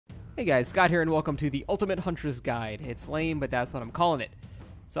Hey guys, Scott here, and welcome to the Ultimate Huntress Guide. It's lame, but that's what I'm calling it.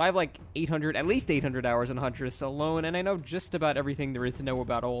 So I have like at least 800 hours on Huntress alone, and I know just about everything there is to know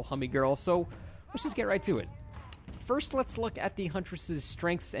about old Hummy Girl, so let's just get right to it. First, let's look at the Huntress's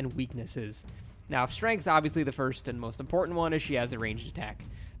strengths and weaknesses. Now, strengths, obviously the first and most important one is she has a ranged attack.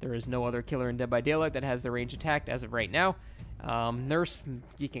 There is no other killer in Dead by Daylight that has the ranged attack as of right now. Nurse,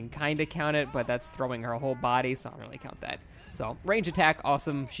 you can kind of count it, but that's throwing her whole body, so I don't really count that. So, range attack,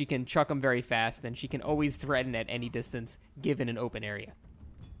 awesome. She can chuck them very fast, and she can always threaten at any distance, given an open area.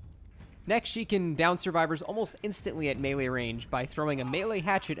 Next, she can down survivors almost instantly at melee range by throwing a melee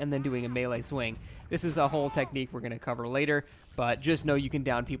hatchet and then doing a melee swing. This is a whole technique we're going to cover later, but just know you can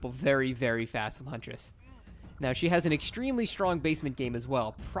down people very, very fast with Huntress. Now, she has an extremely strong basement game as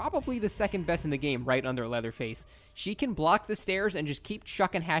well, probably the second best in the game right under Leatherface. She can block the stairs and just keep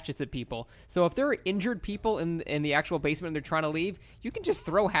chucking hatchets at people. So if there are injured people in the actual basement and they're trying to leave, you can just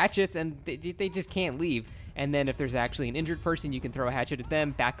throw hatchets and they just can't leave. And then if there's actually an injured person, you can throw a hatchet at them,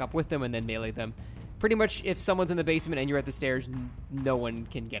 back up with them, and then melee them. Pretty much if someone's in the basement and you're at the stairs, no one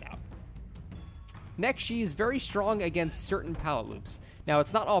can get out. Next, she's very strong against certain pallet loops. Now,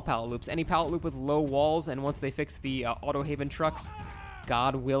 it's not all pallet loops. Any pallet loop with low walls, and once they fix the auto haven trucks,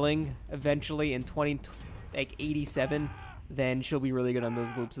 God willing, eventually in 2087, then she'll be really good on those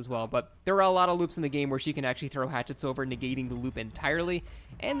loops as well. But there are a lot of loops in the game where she can actually throw hatchets over, negating the loop entirely,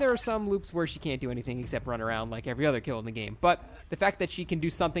 and there are some loops where she can't do anything except run around like every other kill in the game. But the fact that she can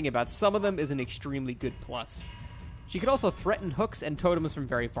do something about some of them is an extremely good plus. She could also threaten hooks and totems from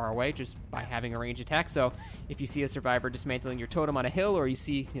very far away just by having a range attack. So if you see a survivor dismantling your totem on a hill, or you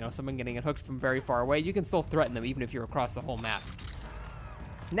see, someone getting it hooked from very far away, you can still threaten them even if you're across the whole map.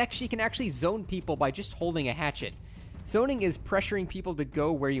 Next, she can actually zone people by just holding a hatchet. Zoning is pressuring people to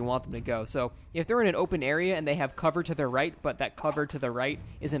go where you want them to go. So if they're in an open area and they have cover to their right, but that cover to the right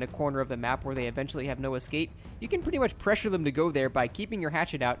is in a corner of the map where they eventually have no escape, you can pretty much pressure them to go there by keeping your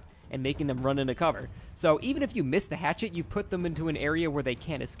hatchet out and making them run into cover. So even if you miss the hatchet, you put them into an area where they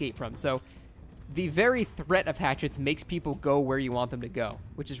can't escape from. So the very threat of hatchets makes people go where you want them to go,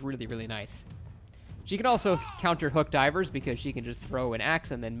 which is really, really nice. She can also counter hook divers because she can just throw an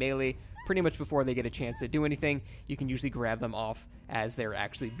axe and then melee pretty much before they get a chance to do anything. You can usually grab them off as they're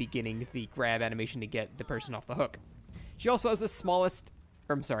actually beginning the grab animation to get the person off the hook. She also has the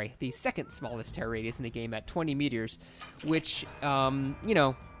second smallest terror radius in the game at 20 meters, which,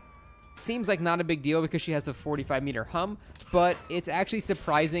 seems like not a big deal because she has a 45-meter hum, but it's actually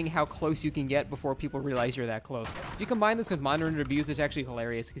surprising how close you can get before people realize you're that close. If you combine this with monitored abuse, it's actually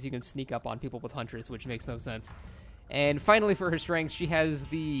hilarious because you can sneak up on people with Huntress, which makes no sense. And finally, for her strengths, she has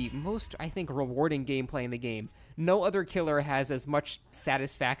the most, I think, rewarding gameplay in the game. No other killer has as much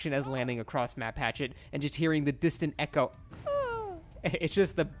satisfaction as landing a cross-map hatchet and just hearing the distant echo. It's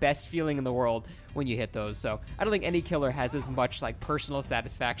just the best feeling in the world when you hit those. So I don't think any killer has as much personal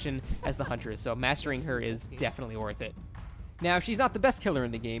satisfaction as the Huntress. So mastering her is definitely worth it. Now, she's not the best killer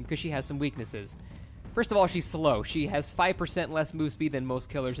in the game because she has some weaknesses. First of all, she's slow. She has 5% less move speed than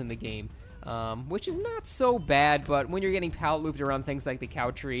most killers in the game, which is not so bad, but when you're getting pallet looped around things like the cow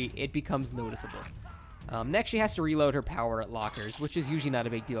tree, it becomes noticeable. Next, she has to reload her power at lockers, which is usually not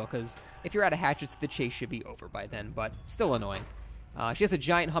a big deal because if you're out of hatchets, the chase should be over by then, but still annoying. She has a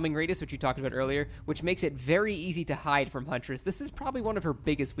giant humming radius, which you talked about earlier, which makes it very easy to hide from Huntress. This is probably one of her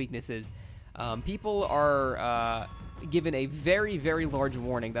biggest weaknesses. People are given a very, very large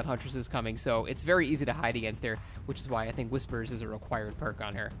warning that Huntress is coming, so it's very easy to hide against her, which is why I think Whispers is a required perk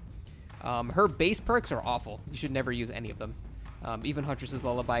on her. Her base perks are awful. You should never use any of them. Even Huntress's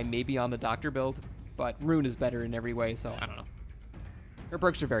Lullaby may be on the Doctor build, but Rune is better in every way, so I don't know. Her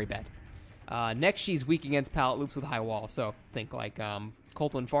perks are very bad. Next, she's weak against pallet loops with high walls, so think like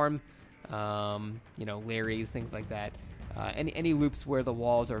Copeland Farm, Larry's, things like that. Any loops where the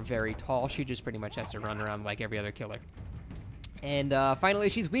walls are very tall, she just pretty much has to run around like every other killer. And finally,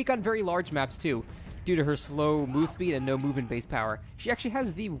 she's weak on very large maps too, due to her slow move speed and no movement base power. She actually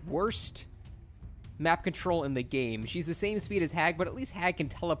has the worst map control in the game. She's the same speed as Hag, but at least Hag can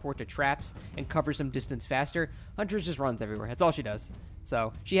teleport to traps and cover some distance faster. Huntress just runs everywhere. That's all she does.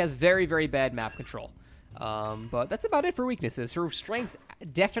 So she has very, very bad map control. But that's about it for weaknesses. Her strengths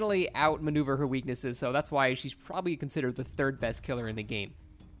definitely outmaneuver her weaknesses, so that's why she's probably considered the third best killer in the game.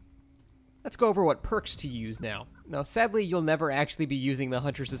 Let's go over what perks to use now. Now, sadly, you'll never actually be using the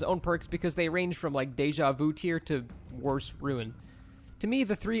Huntress's own perks because they range from Deja Vu tier to worse Ruin. To me,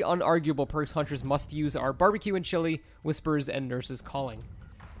 the three unarguable perks Huntress must use are Barbecue and Chili, Whispers, and Nurse's Calling.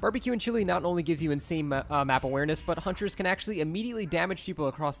 Barbecue and Chili not only gives you insane map awareness, but Huntress can actually immediately damage people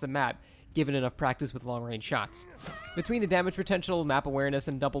across the map, given enough practice with long-range shots. Between the damage potential, map awareness,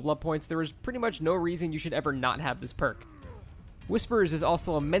 and double blood points, there is pretty much no reason you should ever not have this perk. Whispers is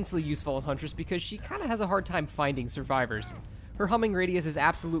also immensely useful in Huntress because she kind of has a hard time finding survivors. Her humming radius is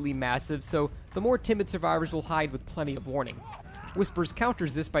absolutely massive, so the more timid survivors will hide with plenty of warning. Whispers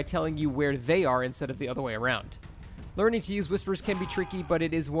counters this by telling you where they are instead of the other way around. Learning to use Whispers can be tricky, but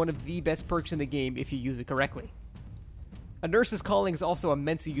it is one of the best perks in the game if you use it correctly. A Nurse's Calling is also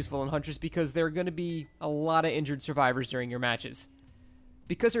immensely useful in Huntress because there are going to be a lot of injured survivors during your matches.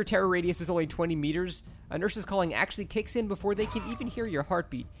 Because her terror radius is only 20 meters, a Nurse's Calling actually kicks in before they can even hear your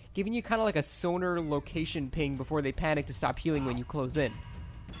heartbeat, giving you kind of like a sonar location ping before they panic to stop healing when you close in.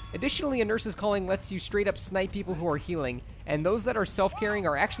 Additionally, a Nurse's Calling lets you straight up snipe people who are healing, and those that are self-carrying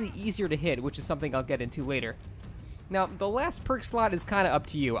are actually easier to hit, which is something I'll get into later. Now, the last perk slot is kind of up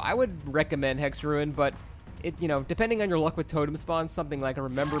to you. I would recommend Hex Ruin, but depending on your luck with totem spawns, something like a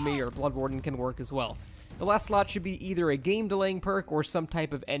Remember Me or Blood Warden can work as well. The last slot should be either a game delaying perk or some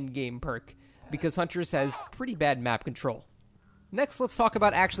type of end game perk, because Huntress has pretty bad map control. Next, let's talk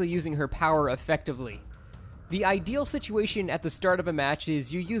about actually using her power effectively. The ideal situation at the start of a match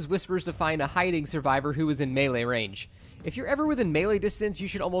is you use Whispers to find a hiding survivor who is in melee range. If you're ever within melee distance, you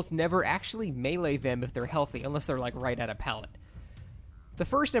should almost never actually melee them if they're healthy, unless they're like right at a pallet. The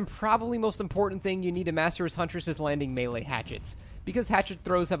first and probably most important thing you need to master as Huntress is landing melee hatchets. Because hatchet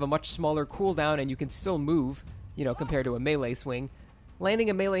throws have a much smaller cooldown and you can still move, compared to a melee swing, landing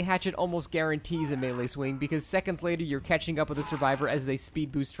a melee hatchet almost guarantees a melee swing because seconds later you're catching up with the survivor as they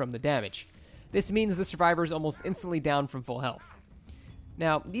speed boost from the damage. This means the survivor is almost instantly down from full health.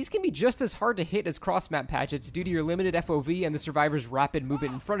 Now, these can be just as hard to hit as cross-map hatchets due to your limited FOV and the survivor's rapid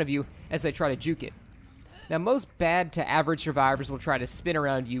movement in front of you as they try to juke it. Now, most bad to average survivors will try to spin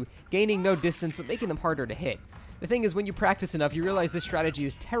around you, gaining no distance but making them harder to hit. The thing is, when you practice enough, you realize this strategy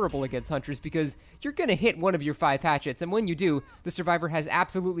is terrible against Huntress because you're going to hit one of your 5 hatchets, and when you do, the survivor has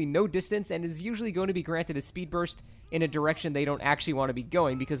absolutely no distance and is usually going to be granted a speed burst in a direction they don't actually want to be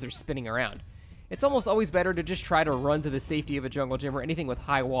going because they're spinning around. It's almost always better to just try to run to the safety of a jungle gym or anything with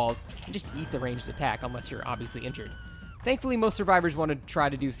high walls and just eat the ranged attack unless you're obviously injured. Thankfully, most survivors want to try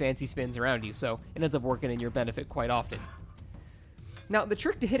to do fancy spins around you, so it ends up working in your benefit quite often. Now, the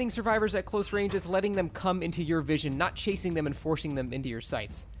trick to hitting survivors at close range is letting them come into your vision, not chasing them and forcing them into your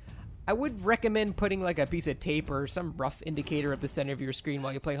sights. I would recommend putting like a piece of tape or some rough indicator of the center of your screen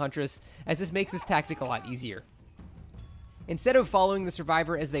while you play Huntress, as this makes this tactic a lot easier. Instead of following the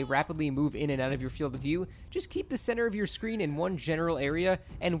survivor as they rapidly move in and out of your field of view, just keep the center of your screen in one general area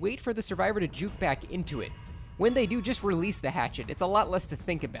and wait for the survivor to juke back into it. When they do, just release the hatchet. It's a lot less to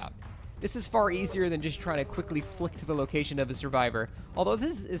think about. This is far easier than just trying to quickly flick to the location of a survivor, although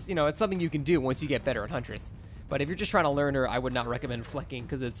this is, it's something you can do once you get better at Huntress. But if you're just trying to learn her, I would not recommend flicking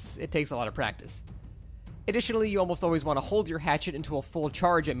because it takes a lot of practice. Additionally, you almost always want to hold your hatchet into a full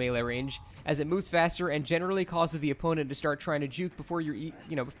charge at melee range, as it moves faster and generally causes the opponent to start trying to juke before you're,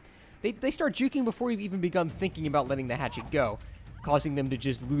 they start juking before you've even begun thinking about letting the hatchet go, causing them to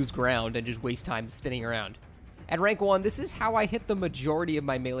just lose ground and just waste time spinning around. At rank 1, this is how I hit the majority of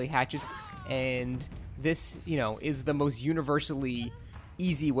my melee hatchets, and this, is the most universally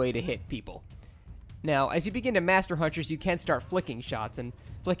easy way to hit people. Now, as you begin to master Huntress, you can start flicking shots, and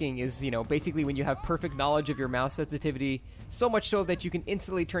flicking is, basically when you have perfect knowledge of your mouse sensitivity, so much so that you can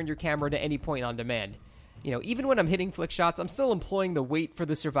instantly turn your camera to any point on demand. Even when I'm hitting flick shots, I'm still employing the wait for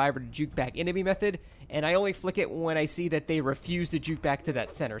the survivor to juke back into me method, and I only flick it when I see that they refuse to juke back to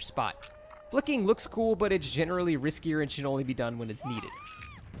that center spot. Flicking looks cool, but it's generally riskier and should only be done when it's needed.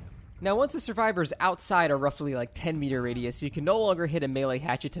 Now, once a survivor is outside a roughly 10-meter radius, you can no longer hit a melee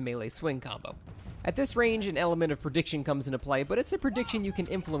hatchet to melee swing combo. At this range, an element of prediction comes into play, but it's a prediction you can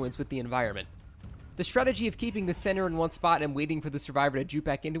influence with the environment. The strategy of keeping the center in one spot and waiting for the survivor to juke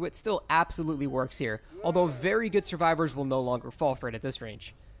back into it still absolutely works here, although very good survivors will no longer fall for it at this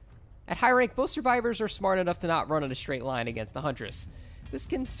range. At high rank, most survivors are smart enough to not run in a straight line against the Huntress. This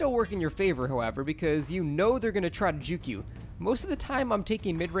can still work in your favor, however, because they're going to try to juke you. Most of the time I'm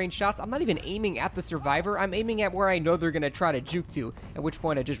taking mid-range shots, I'm not even aiming at the survivor, I'm aiming at where I know they're going to try to juke to, at which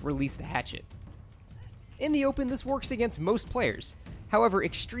point I just release the hatchet. In the open, this works against most players. However,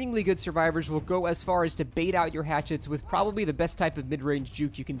 extremely good survivors will go as far as to bait out your hatchets with probably the best type of mid-range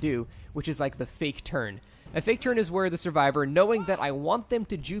juke you can do, which is like the fake turn. A fake turn is where the survivor, knowing that I want them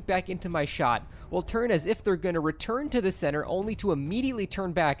to juke back into my shot, will turn as if they're going to return to the center only to immediately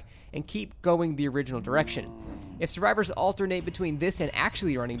turn back and keep going the original direction. If survivors alternate between this and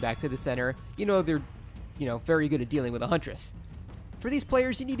actually running back to the center, they're, very good at dealing with a Huntress. For these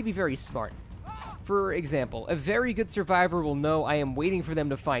players, you need to be very smart. For example, a very good survivor will know I am waiting for them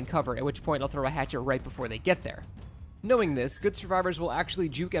to find cover, at which point I'll throw a hatchet right before they get there. Knowing this, good survivors will actually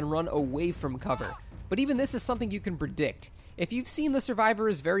juke and run away from cover. But even this is something you can predict. If you've seen the survivor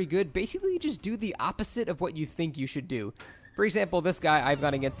is very good, basically you just do the opposite of what you think you should do. For example, this guy, I've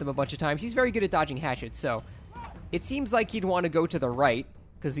gone against him a bunch of times. He's very good at dodging hatchets, so it seems like he'd want to go to the right,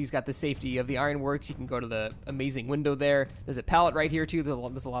 because he's got the safety of the ironworks. You can go to the amazing window there. There's a pallet right here, too.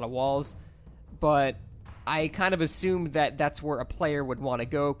 There's a lot of walls. But I kind of assumed that that's where a player would want to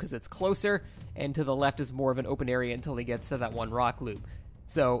go, because it's closer, and to the left is more of an open area until he gets to that one rock loop.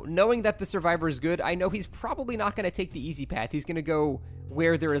 So, knowing that the survivor is good, I know he's probably not going to take the easy path. He's going to go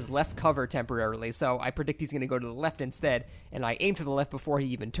where there is less cover temporarily, so I predict he's going to go to the left instead, and I aim to the left before he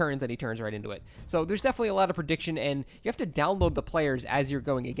even turns, and he turns right into it. So there's definitely a lot of prediction, and you have to download the players as you're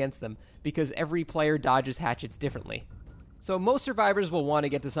going against them, because every player dodges hatchets differently. So most survivors will want to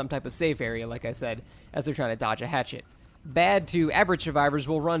get to some type of safe area, like I said, as they're trying to dodge a hatchet. Bad to average survivors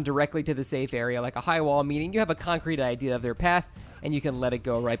will run directly to the safe area, like a high wall, meaning you have a concrete idea of their path, and you can let it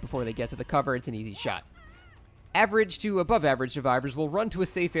go right before they get to the cover. It's an easy shot. Average to above average survivors will run to a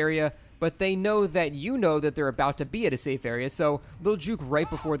safe area, but they know that they're about to be at a safe area, so they'll juke right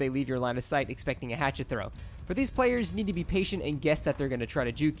before they leave your line of sight expecting a hatchet throw. For these players, you need to be patient and guess that they're going to try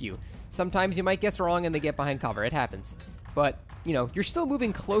to juke you. Sometimes you might guess wrong and they get behind cover. It happens. But, you're still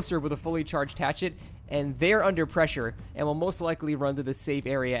moving closer with a fully charged hatchet, and they're under pressure and will most likely run to the safe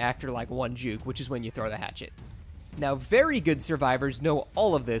area after like one juke, which is when you throw the hatchet. Now, very good survivors know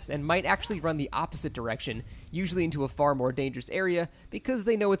all of this and might actually run the opposite direction, usually into a far more dangerous area, because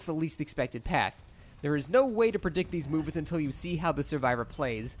they know it's the least expected path. There is no way to predict these movements until you see how the survivor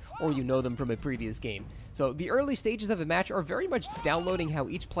plays, or you know them from a previous game. So the early stages of the match are very much downloading how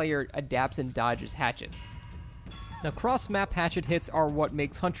each player adapts and dodges hatchets. Now, cross-map hatchet hits are what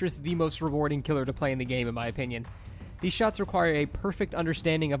makes Huntress the most rewarding killer to play in the game, in my opinion. These shots require a perfect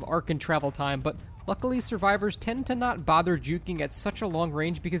understanding of arc and travel time, but luckily survivors tend to not bother juking at such a long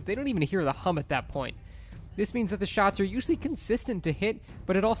range because they don't even hear the hum at that point. This means that the shots are usually consistent to hit,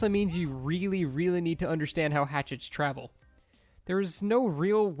 but it also means you really need to understand how hatchets travel. There is no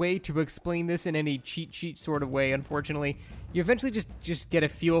real way to explain this in any cheat sheet sort of way, unfortunately. You eventually just get a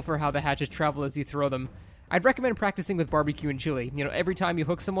feel for how the hatchets travel as you throw them. I'd recommend practicing with barbecue and chili. Every time you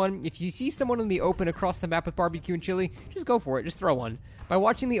hook someone, if you see someone in the open across the map with barbecue and chili, just go for it, just throw one. By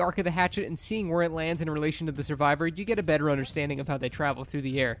watching the arc of the hatchet and seeing where it lands in relation to the survivor, you get a better understanding of how they travel through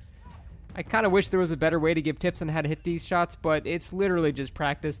the air. I kind of wish there was a better way to give tips on how to hit these shots, but it's literally just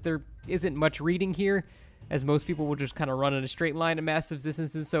practice. There isn't much reading here, as most people will just kind of run in a straight line at massive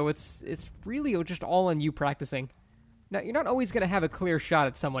distances, so it's really just all on you practicing. Now, you're not always going to have a clear shot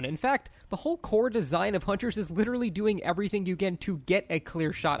at someone. In fact, the whole core design of Huntress is literally doing everything you can to get a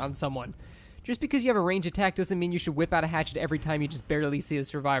clear shot on someone. Just because you have a range attack doesn't mean you should whip out a hatchet every time you just barely see a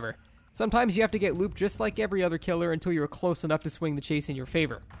survivor. Sometimes you have to get looped just like every other killer until you're close enough to swing the chase in your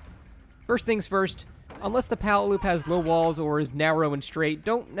favor. First things first, unless the pallet loop has low walls or is narrow and straight,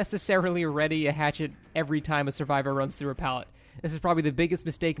 don't necessarily ready a hatchet every time a survivor runs through a pallet. This is probably the biggest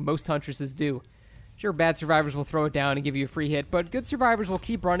mistake most Huntresses do. Sure, bad survivors will throw it down and give you a free hit, but good survivors will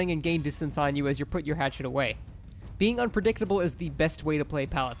keep running and gain distance on you as you put your hatchet away. Being unpredictable is the best way to play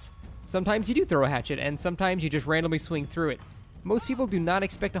pallets. Sometimes you do throw a hatchet, and sometimes you just randomly swing through it. Most people do not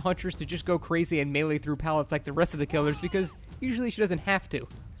expect a Huntress to just go crazy and melee through pallets like the rest of the killers, because usually she doesn't have to.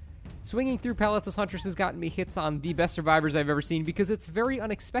 Swinging through pallets as Huntress has gotten me hits on the best survivors I've ever seen because it's very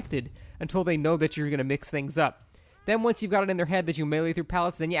unexpected until they know that you're going to mix things up. Then once you've got it in their head that you melee through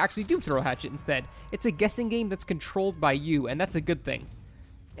pallets, then you actually do throw a hatchet instead. It's a guessing game that's controlled by you, and that's a good thing.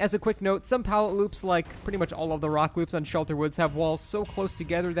 As a quick note, some pallet loops, like pretty much all of the rock loops on Shelter Woods, have walls so close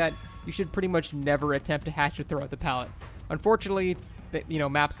together that you should pretty much never attempt to hatchet throw at the pallet. Unfortunately,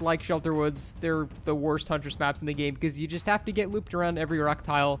 maps like Shelter Woods, they're the worst Huntress maps in the game because you just have to get looped around every rock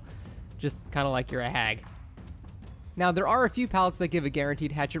tile, just kind of like you're a hag. Now, there are a few pallets that give a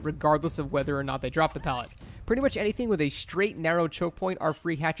guaranteed hatchet regardless of whether or not they drop the pallet. Pretty much anything with a straight, narrow choke point are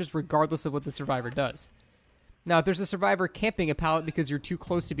free hatchets regardless of what the survivor does. Now, if there's a survivor camping a pallet because you're too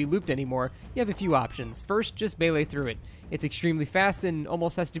close to be looped anymore, you have a few options. First, just melee through it. It's extremely fast and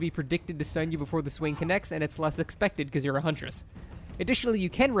almost has to be predicted to stun you before the swing connects, and it's less expected because you're a Huntress. Additionally, you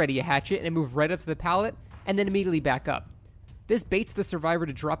can ready a hatchet and move right up to the pallet, and then immediately back up. This baits the survivor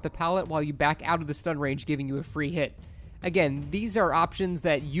to drop the pallet while you back out of the stun range, giving you a free hit. Again, these are options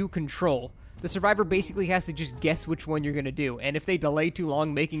that you control. The survivor basically has to just guess which one you're going to do, and if they delay too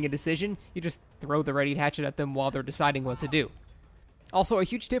long making a decision, you just throw the readied hatchet at them while they're deciding what to do. Also, a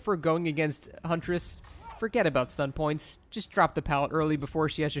huge tip for going against Huntress, forget about stun points. Just drop the pallet early before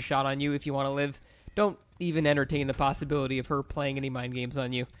she has a shot on you if you want to live. don't even entertain the possibility of her playing any mind games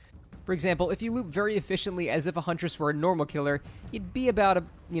on you. For example, if you loop very efficiently as if a Huntress were a normal killer, you'd be about,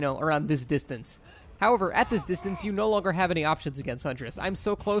 around this distance. However, at this distance, you no longer have any options against Huntress. I'm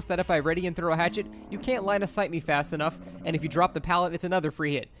so close that if I ready and throw a hatchet, you can't line of sight me fast enough, and if you drop the pallet, it's another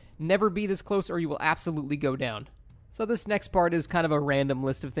free hit. Never be this close or you will absolutely go down. So this next part is kind of a random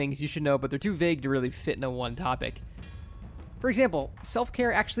list of things you should know, but they're too vague to really fit into one topic. For example,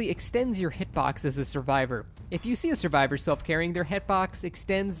 self-care actually extends your hitbox as a survivor. If you see a survivor self-caring, their hitbox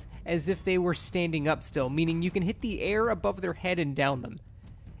extends as if they were standing up still, meaning you can hit the air above their head and down them.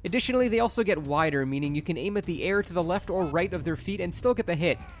 Additionally, they also get wider, meaning you can aim at the air to the left or right of their feet and still get the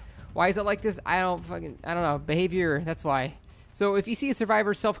hit. Why is it like this? I don't know. Behavior, that's why. So if you see a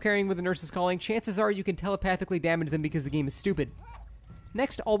survivor self-carrying with a nurse's calling, chances are you can telepathically damage them because the game is stupid.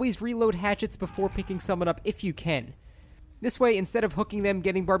 Next, always reload hatchets before picking someone up if you can. This way, instead of hooking them,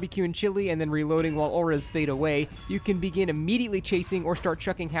 getting barbecue and chili, and then reloading while auras fade away, you can begin immediately chasing or start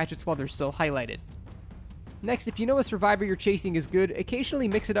chucking hatchets while they're still highlighted. Next, if you know a survivor you're chasing is good, occasionally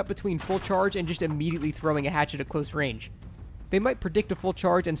mix it up between full charge and just immediately throwing a hatchet at close range. They might predict a full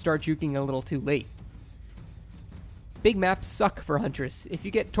charge and start juking a little too late. Big maps suck for Huntress. If you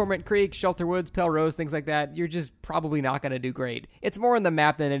get Torment Creek, Shelter Woods, Pale Rose, things like that, you're just probably not going to do great. It's more on the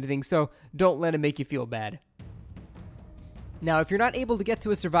map than anything, so don't let it make you feel bad. Now, if you're not able to get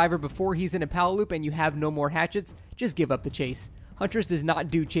to a survivor before he's in a pallet loop and you have no more hatchets, just give up the chase. Huntress does not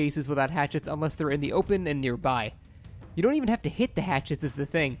do chases without hatchets unless they're in the open and nearby. You don't even have to hit the hatchets is the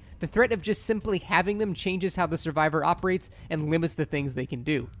thing. The threat of just simply having them changes how the survivor operates and limits the things they can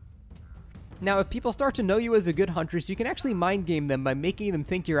do. Now, if people start to know you as a good Huntress, you can actually mind game them by making them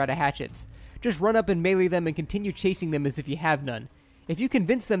think you're out of hatchets. Just run up and melee them and continue chasing them as if you have none. If you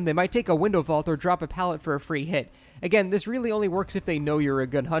convince them, they might take a window vault or drop a pallet for a free hit. Again, this really only works if they know you're a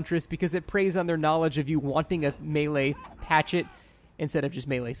good Huntress because it preys on their knowledge of you wanting a melee hatchet instead of just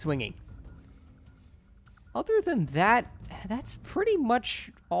melee swinging. Other than that, that's pretty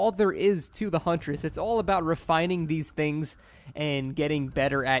much all there is to the Huntress. It's all about refining these things and getting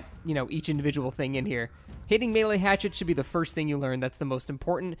better at, each individual thing in here. Hitting melee hatchet should be the first thing you learn. That's the most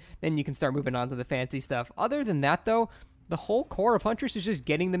important. Then you can start moving on to the fancy stuff. Other than that, though, the whole core of Huntress is just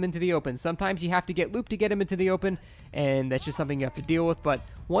getting them into the open. Sometimes you have to get looped to get them into the open, and that's just something you have to deal with. But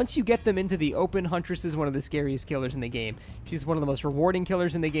once you get them into the open, Huntress is one of the scariest killers in the game. She's one of the most rewarding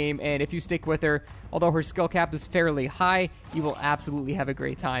killers in the game, and if you stick with her, although her skill cap is fairly high, you will absolutely have a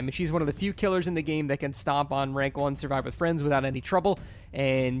great time. And she's one of the few killers in the game that can stomp on rank 1 survive with friends without any trouble,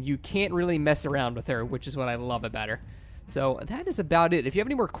 and you can't really mess around with her, which is what I love about her. So that is about it. If you have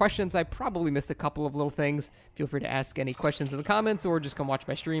any more questions, I probably missed a couple of little things. Feel free to ask any questions in the comments or just come watch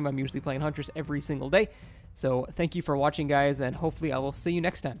my stream. I'm usually playing Huntress every single day. So thank you for watching, guys, and hopefully I will see you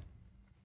next time.